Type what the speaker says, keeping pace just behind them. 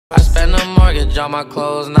a mortgage on my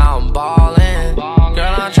clothes, now I'm ballin'.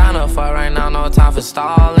 Girl, I'm tryna fuck right now, no time for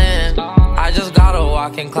stalling. I just gotta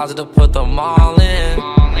walk in closet to put them all in.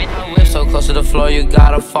 My whip so close to the floor, you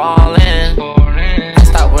gotta fall in. I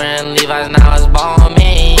stopped wearing Levi's, now it's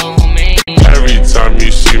balmy. Every time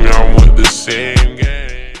you see me, I'm with the same gang.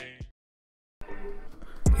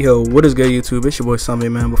 Yo, what is good, YouTube? It's your boy Sunday,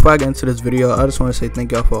 man. Before I get into this video, I just want to say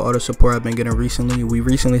thank y'all for all the support I've been getting recently. We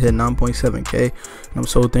recently hit 9.7k, and I'm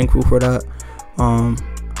so thankful for that.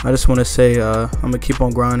 I just want to say I'm gonna keep on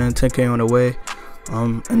grinding. 10k on the way.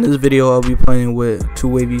 In this video, I'll be playing with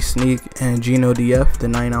 2Wavy Sneak and Gino DF, the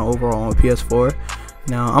 99 overall on PS4.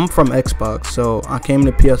 Now, I'm from Xbox, so I came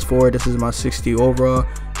to PS4. This is my 60 overall,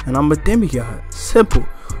 and I'm a demigod. Simple.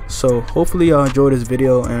 So hopefully y'all enjoy this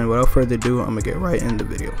video, and without further ado, I'm gonna get right in the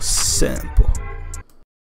video. Simple.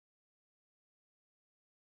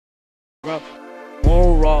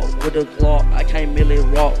 More rock with a Glock, I can't really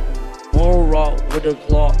rock. More rock with a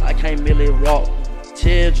Glock, I can't really rock.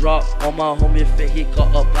 Teardrop on my homie fit, he got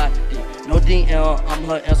a body. No DM, I'm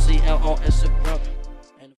her LCM on Instagram.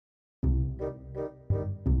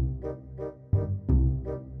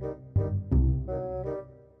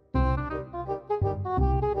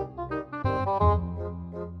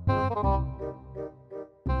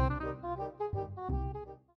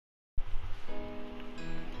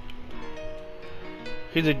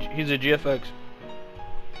 He's a GFX.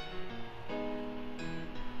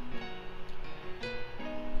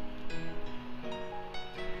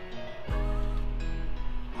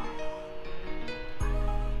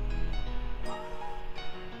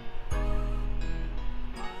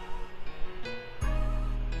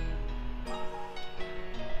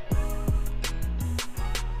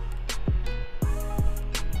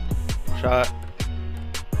 Shot.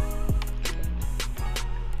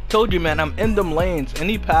 Told you, man, I'm in them lanes.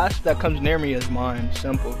 Any pass that comes near me is mine.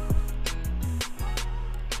 Simple.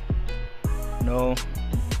 No.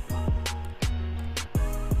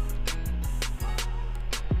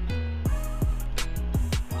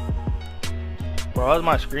 Bro, as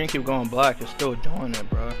my screen keep going black, it's still doing it,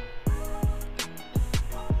 bro.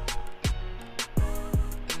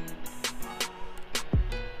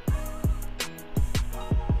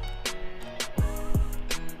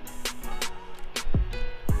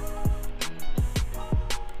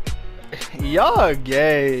 Y'all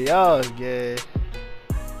gay, y'all gay.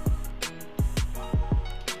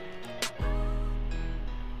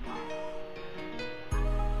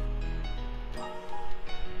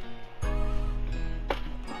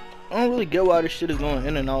 I don't really get why this shit is going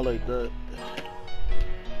in and out like that.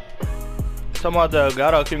 Talking about the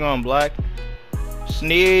gotta keep going black.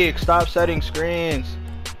 Sneak, stop setting screens.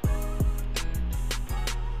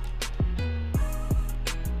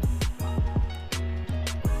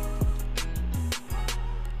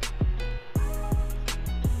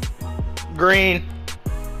 Green.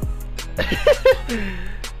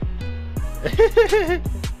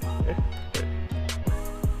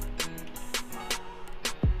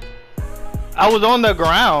 I was on the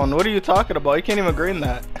ground. What are you talking about? You can't even green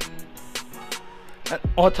that.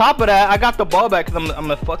 On top of that, I got the ball back because I'm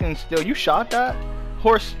a fucking steal. You shot that?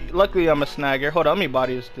 Horse, luckily I'm a snagger. Hold on, let me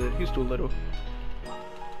body this dude. He's too little.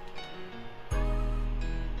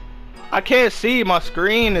 I can't see. My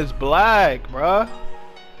screen is black, bruh.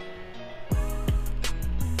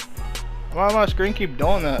 Why my screen keep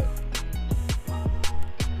doing that?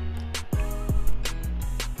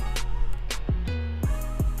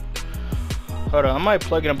 Hold on, I might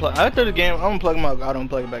plug it and plug. After the game, I'm gonna plug him out. I don't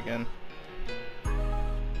plug it back in.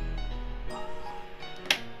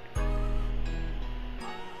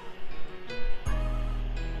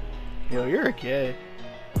 Yo, you're a gay.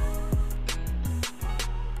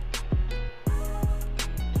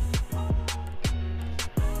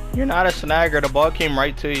 You're not a snagger. The ball came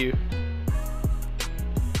right to you.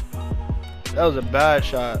 That was a bad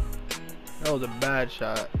shot. That was a bad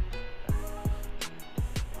shot.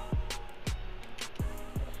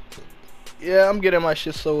 Yeah, I'm getting my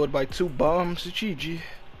shit sold by 2 bombs. GG.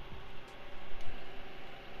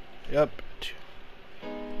 Yep.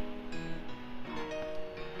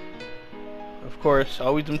 Of course,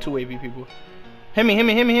 always them 2Wavy people. Hit me, hit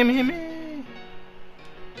me, hit me, hit me, hit me.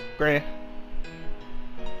 Great.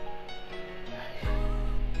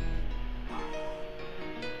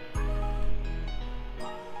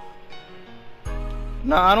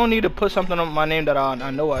 Nah, I don't need to put something on my name that I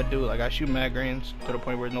know I do. Like, I shoot mad greens to the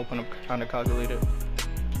point where there's no point of trying to calculate it.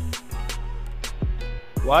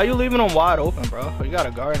 Why are you leaving him wide open, bro? You gotta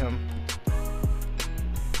guard him.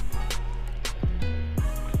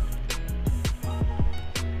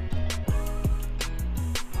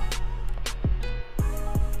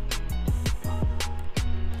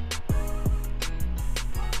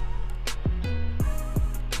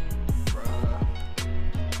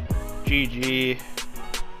 GG.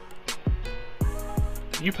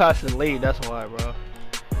 You passed it late, that's why, bro.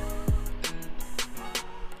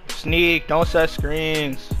 Sneak, don't set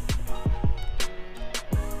screens.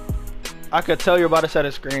 I could tell you're about to set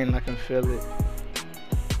a screen. I can feel it.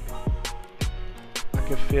 I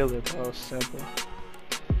can feel it, bro. Simple.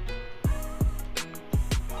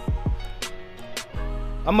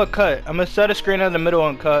 I'm gonna cut. I'm gonna set a screen in the middle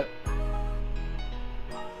and cut.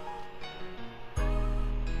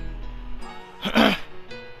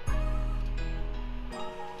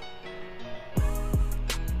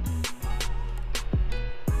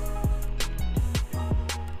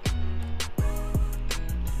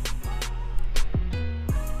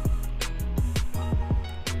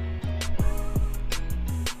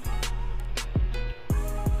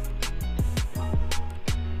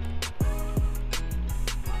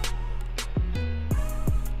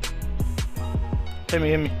 Hit me,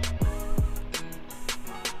 hit me.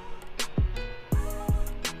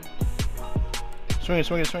 Swing it,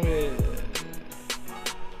 swing it, swing it.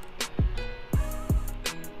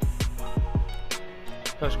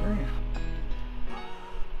 That's great.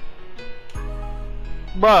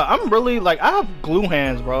 Bruh, I'm really like, I have glue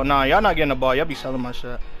hands, bro. Nah, y'all not getting the ball. Y'all be selling my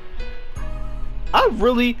shit. I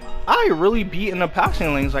really beat in the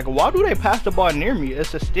passing lanes. Like, why do they pass the ball near me?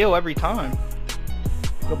 It's a steal every time.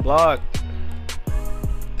 Good block.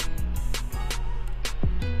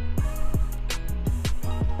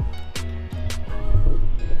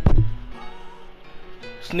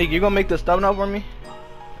 Sneak, you gonna make this thumbnail for me?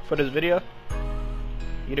 For this video?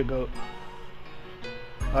 You the goat.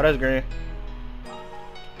 Oh, that's green.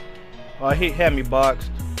 Oh, he had me boxed.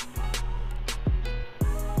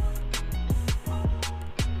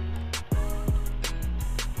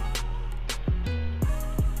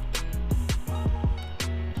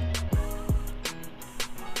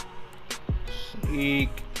 Sneak.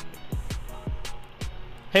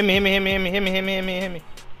 Hit me, hit me, hit me, hit me, hit me, hit me, hit me, hit me.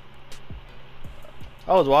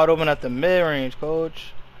 I was wide open at the mid-range,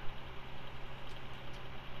 coach.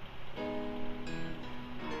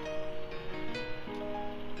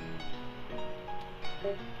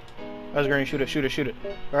 That's green. Shoot it, shoot it, shoot it.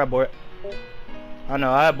 Alright, board. I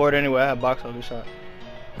know, I had board anyway. I had box over shot.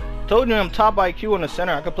 Told you I'm top IQ in the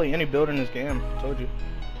center. I could play any build in this game. Told you.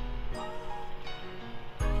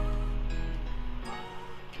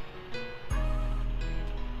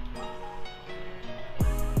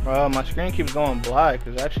 Bro, my screen keeps going black.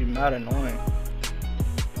 It's actually mad annoying.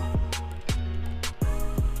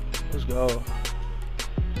 Let's go.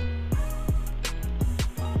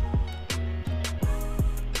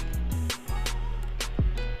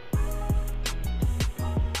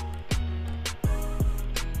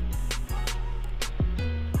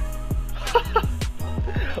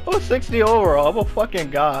 I'm 60 overall. I'm a fucking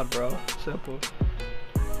god, bro. Simple.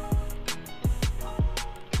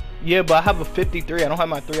 Yeah, but I have a 53. I don't have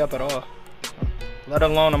my 3 up at all. Let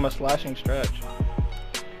alone I'm a slashing stretch.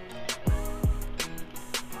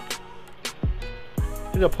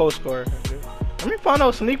 He's a post scorer. Let me find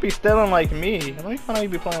out Sneak be stealing like me. Let me find out you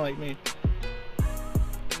be playing like me.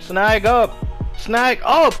 Snag up. Snag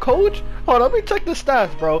up, coach. Hold on, let me check the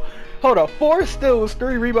stats, bro. Hold up. 4 steals,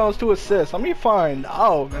 3 rebounds, 2 assists. Let me find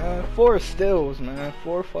out, man. 4 steals, man.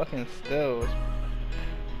 4 fucking steals.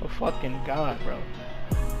 Oh fucking god, bro.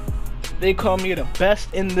 They call me the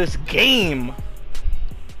best in this game.